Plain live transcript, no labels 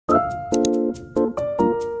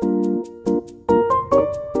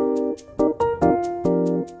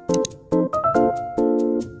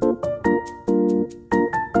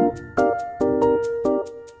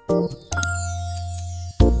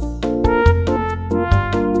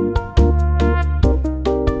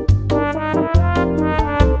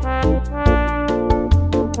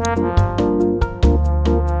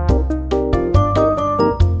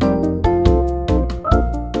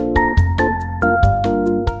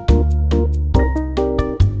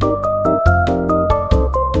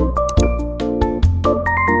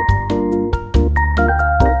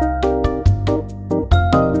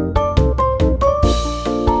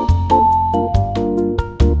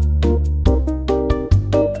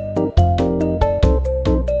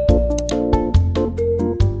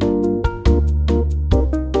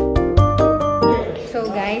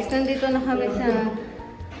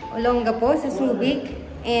Olonga po sa Subic.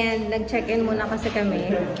 And nag-check-in muna kasi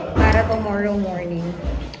kami para tomorrow morning.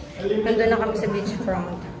 Nandun na kami sa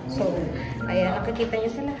beachfront. So, ayan, nakikita niyo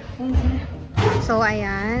sila. So,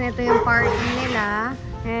 ayan, ito yung parking nila.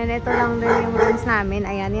 And ito lang din yung rooms namin.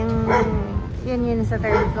 Ayan, yun sa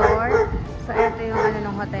 3rd floor. So, ito yung ano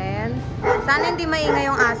ng hotel. Sana hindi maingay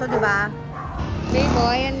yung aso, di ba? Baby,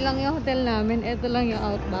 ayan lang yung hotel namin. Ito lang yung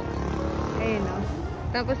outback. Ayan o.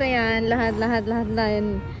 Tapos ayan, lahat na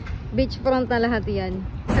yun. Beachfront na lahat yan.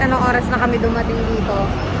 Anong oras na kami dumating dito?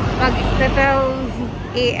 Pag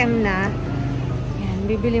 12 AM na, yan,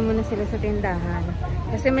 bibili muna sila sa tindahan.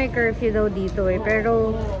 Kasi may curfew daw dito eh.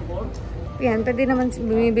 Pero, yan, pwede naman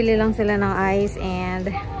bumibili lang sila ng ice and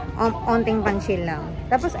onting pang-chill lang.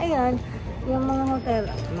 Tapos, ayan, yung mga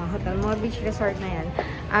mga beach resort na yan.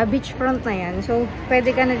 Beachfront na yan. So,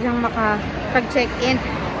 pwede ka na dyang makapag-check-in.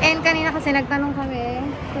 And kanina kasi nagtanong kami.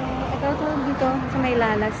 So, ito dito sa may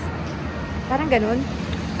lalas. Parang ganun.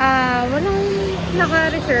 Walang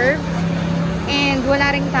naka-reserve. And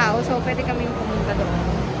wala ring tao. So, pwede kami pumunta doon.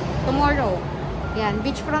 Tomorrow. Yan.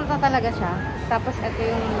 Beachfront na talaga siya. Tapos, ito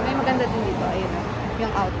yung, may maganda din dito. Ayun.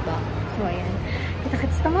 Yung outback. So, ayan.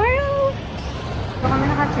 Kita-kits tomorrow! So,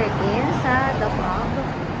 kami naka-check-in sa The Pub.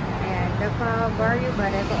 Ayan. The Pub Barrio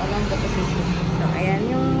Barreto along the position. So, ayan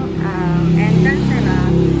yung entrance na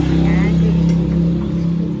lang. Ayan.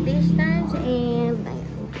 Distance and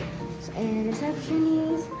ayan. So, ayan.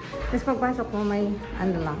 Receptionist. Tapos pagpasok mo may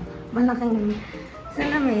ano lang. Malaking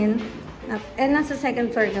salamin. And nasa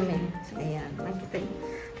 2nd floor kami. So, ayan.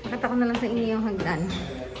 Nakita ko na lang sa inyo yung hagdan.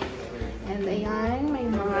 And ayan. May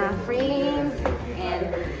mga frames.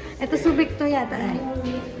 And ito Subic to yata.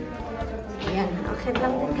 Ayan. Akit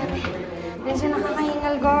lang din kami. Yan siya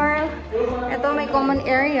nakakahingal, girl. Ito may common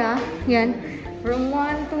area. Yan. Room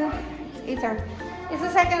 1, 2, 8 are. It's the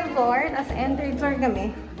 2nd floor. Tapos 3rd floor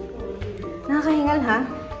kami. Nakakahingal ha.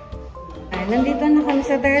 Ayan. Nandito na kami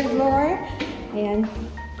sa 3rd floor. Ayan.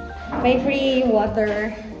 May free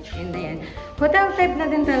water. And ayan. Hotel type na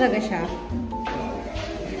din talaga siya.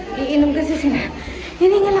 Iinom kasi sila.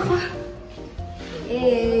 Hiningal ako.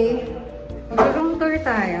 Mag-room tour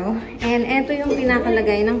tayo. And ito yung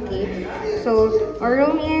pinakalagay ng key. So, our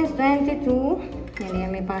room is 22.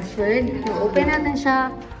 Yan, may password. Open natin siya.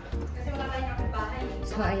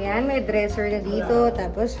 So, ayan, may dresser na dito.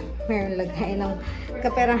 Tapos, mayroon lagay ng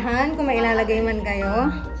kaperahan kung may ilalagay man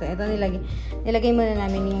kayo. So, ito nilagay muna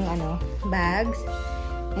namin yung bags.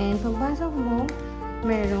 And pagpasok mo,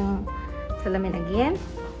 mayroong salamin again.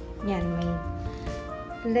 Yan, may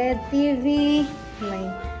LED TV, may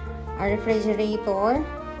refrigerator,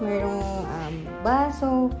 mayroong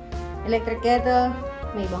baso, electric kettle,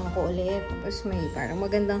 may bangko ulit. Tapos may parang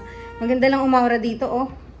maganda lang umaura dito, oh.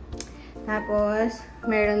 Tapos,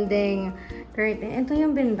 meron ding curtain. Ito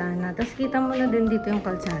yung bintana. Tapos, kita mo na din dito yung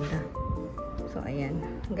kalsada. So, ayan.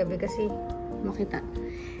 Gabi kasi makita.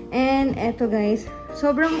 And, eto guys.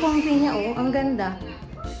 Sobrang comfy niya, oh. Ang ganda.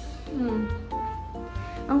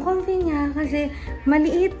 Ang comfy niya kasi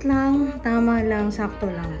maliit lang. Tama lang. Sakto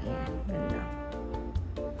lang. Ganda.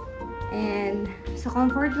 And, sa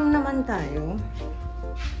comfort room naman tayo.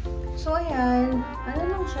 So, ayan. Ano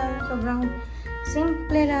lang siya? Sobrang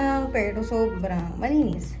simple lang, pero sobrang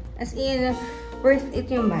malinis. As in, worth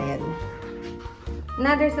it yung bayad.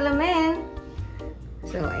 Another salamin.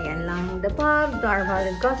 So, ayan lang. The Pub, to our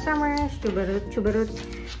valued customers, Chubarut,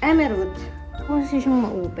 Emerut. Kung kasi siyang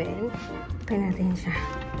ma-open, open natin siya.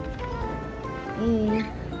 Okay.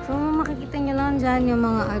 So, makikita nyo lang dyan yung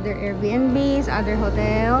mga other Airbnbs, other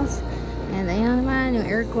hotels. And ayan naman, yung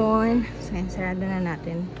aircon. So, ayan, sarado na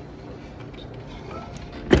natin.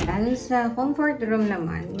 Ayan, sa comfort room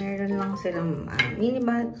naman, meron lang silang mini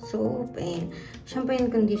bath, soap, and shampoo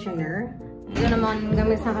and conditioner. Ito naman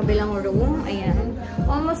gamit sa kabilang room. Ayan.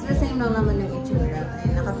 Almost the same lang naman yung itsura.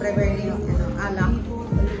 Naka-prepare na yung alak.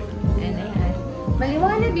 And ayan.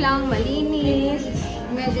 Maliwanag lang, malinis.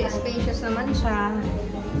 Medyo spacious naman siya.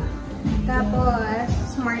 Tapos,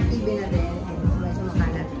 smart TV na din. Medyo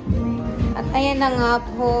makalat. At ayan na nga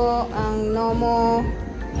po ang Nomo.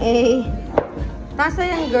 Tasa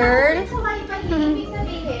yan, girl.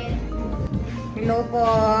 Hello po.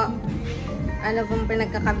 Ano pong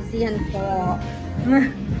pinagkakabisihan po?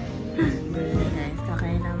 Guys,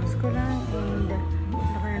 kakainamos ko lang. And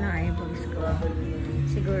kaya na eyeballs ko.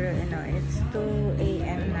 Siguro, it's 2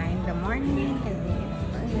 AM 9 in the morning.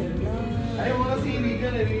 And I want to see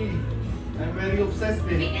legal. I'm very obsessed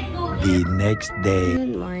with it. The next day.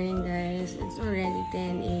 Good morning, guys. It's already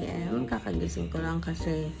 10 AM. Kakagising ko lang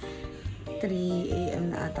kasi 3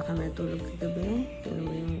 AM na ata kami natulog kagabi. Tignan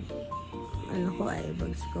mo yung ano ko,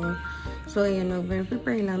 eyebags ko. So, ayun,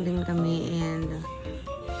 mag-prepare lang din kami and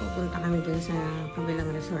pupunta kami dun sa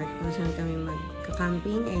kabilang resort kung saan kami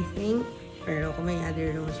magka-camping, I think. Pero kung may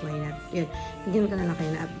other rooms, why not? Yun, bigyan ko na lang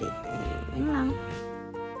kayo na update. And, yun lang.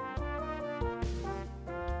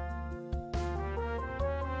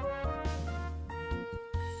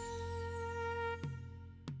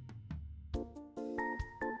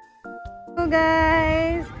 So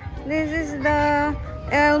guys, this is the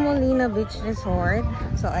El Molina Beach Resort.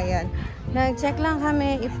 So ayan, nag-check lang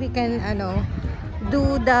kami if we can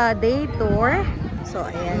do the day tour. So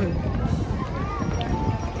ayan.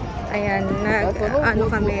 Ayan,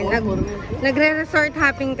 nagre-resort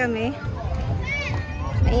hopping kami.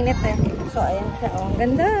 Mainit eh. So ayan siya, oh, ang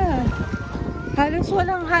ganda. Halos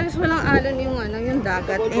walang alon yung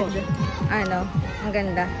dagat eh. Ang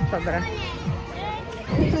ganda, sobra.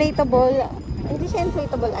 Inflatable, hindi siya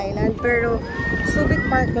inflatable island, pero Subic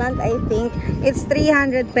Parkland, I think it's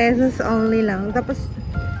 300 pesos only lang, tapos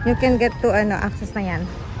you can get to access na yan.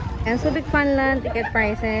 And Subic Funland, ticket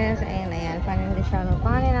prices, and ayan, fun in the shallow,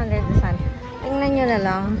 fun under the sun. Tingnan nyo na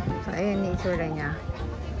lang. So ayan yung itsura niya.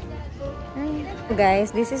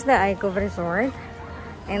 Guys, this is the Icove Resort.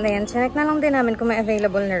 And ayan, check na lang din namin kung may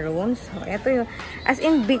available na rooms. So ito yung, as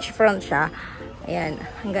in beachfront siya. Ayan,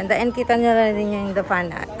 ang ganda. And kita nyo na din yung the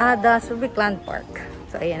Subic Land Park.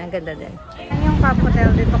 So, ayan, ang ganda din. Ayan yung pub hotel.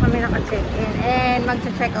 Dito kami naka-check-in. And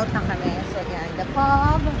mag-check out na kami. So, ayan, the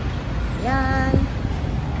pub. Ayan.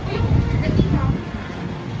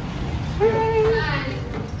 Hi!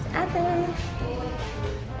 Ate!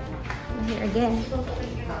 I'm here again.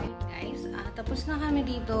 Guys, tapos na kami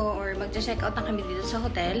dito or mag-check out na kami dito sa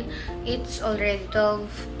hotel. It's already 12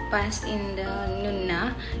 past in the noon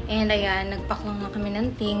na. And ayan, nagpack lang na kami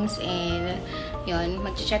ng things and yun,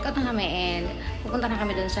 mag-check out na kami and pupunta na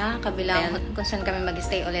kami dun sa kabilang kung saan kami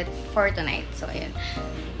mag-stay ulit for tonight. So ayan,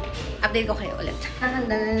 update ko kayo ulit.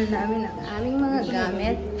 Hahanda na namin ang aming mga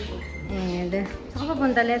gamit and saka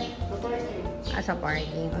papunta ulit sa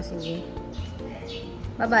parking. O sige,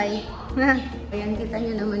 bye-bye. Ayan, kita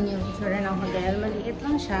nyo naman yung itsura ng hotel. Maliit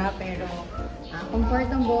lang siya, pero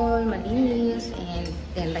comfortable, malinis, and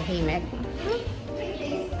then tahimik.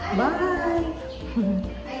 Bye!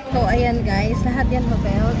 So, ayan guys, lahat yan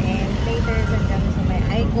hotel, and later dyan kami sa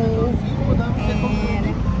may Icove,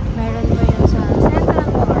 and meron pa yun sa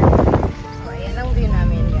Central Park. So, ayan ang view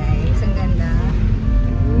namin guys. Ang ganda.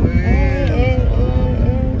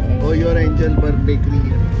 Oh, your Angel Bar Bakery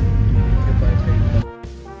here.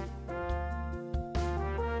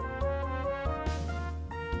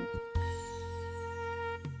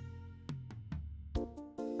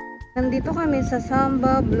 Nandito kami sa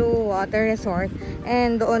Samba Blue Water Resort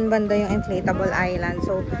and doon banda yung inflatable island.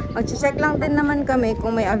 So, mag-check lang din naman kami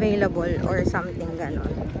kung may available or something ganon.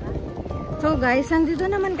 So guys, nandito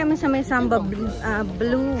naman kami sa may Samba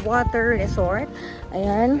Blue Water Resort.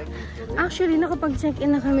 Ayan. Actually,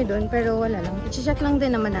 nakapag-check-in na kami doon pero wala lang. I-check lang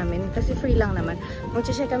din naman namin kasi free lang naman.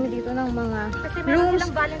 Mag-check kami dito ng mga rooms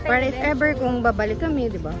para if ever kung babalik kami,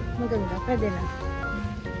 di ba? Maganda, pwede na.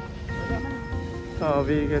 Oh,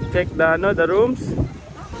 we can check the rooms.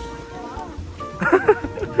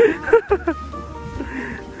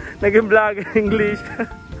 Naging vlog in English.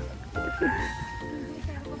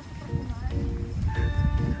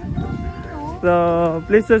 So,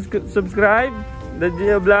 please subscribe the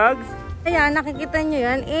Gio Vlogs. Ayan, nakikita nyo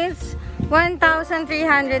yan. It's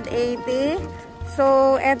 1,380.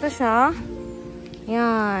 So, eto siya.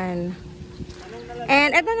 Yan.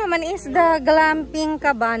 And eto naman is the glamping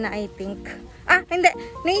cabana, I think. Ah, hindi.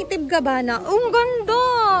 Native cabana. Ang ganda!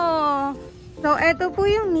 So, eto po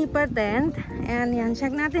yung Nipa tent. And yan,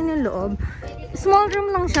 check natin yung loob. Small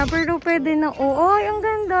room lang siya, pero pwede na. Oo, ang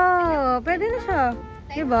ganda. Pwede na siya.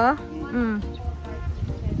 Diba?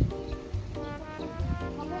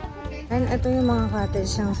 And ito yung mga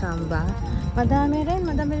cottage ng Samba. Madami rin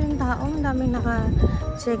tao. Madami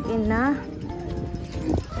naka-check-in na.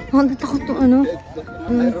 Oh, natakot to ano.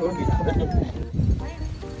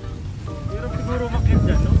 Siguro makit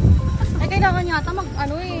dyan, no? Ay, kailangan yata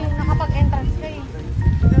nakapag-entrance ka eh.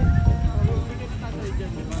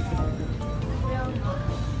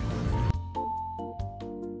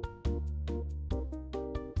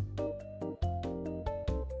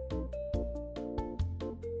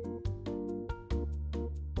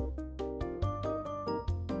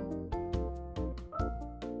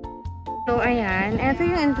 So, ayan. Ito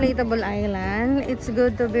yung inflatable island. It's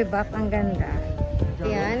good to be back. Ang ganda.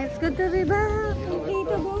 Ayan. It's good to be back.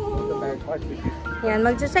 Inflatable. Ayan.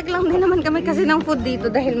 Mag-check lang din naman kami kasi ng food dito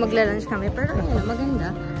dahil magla-lunch kami. Pero ayan,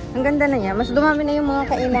 maganda. Ang ganda na niya. Mas dumami na yung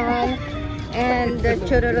mga kainan. and the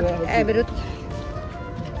chururut eberut.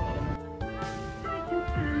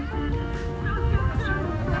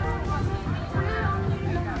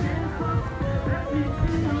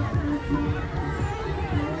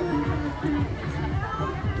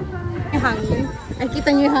 Yung hangin. Ay, kita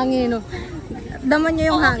nyo yung hangin, no? Daman nyo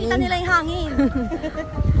yung hangin. Kita nila yung hangin.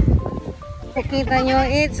 Kita nyo,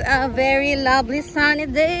 it's a very lovely sunny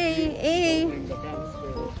day. Eh.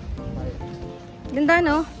 Ganda,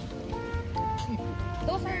 no?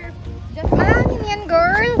 Those are just... Mahangin yan,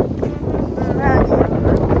 girl! Mahangin.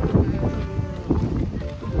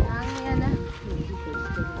 Mahangin yan, ah.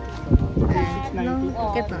 No,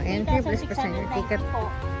 ticket, no? Entry plus passenger ticket.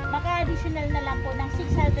 Maka-additional na lang po ng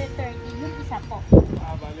 630 yung isa po.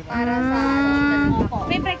 Para sa...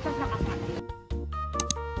 May breakfast na kasama.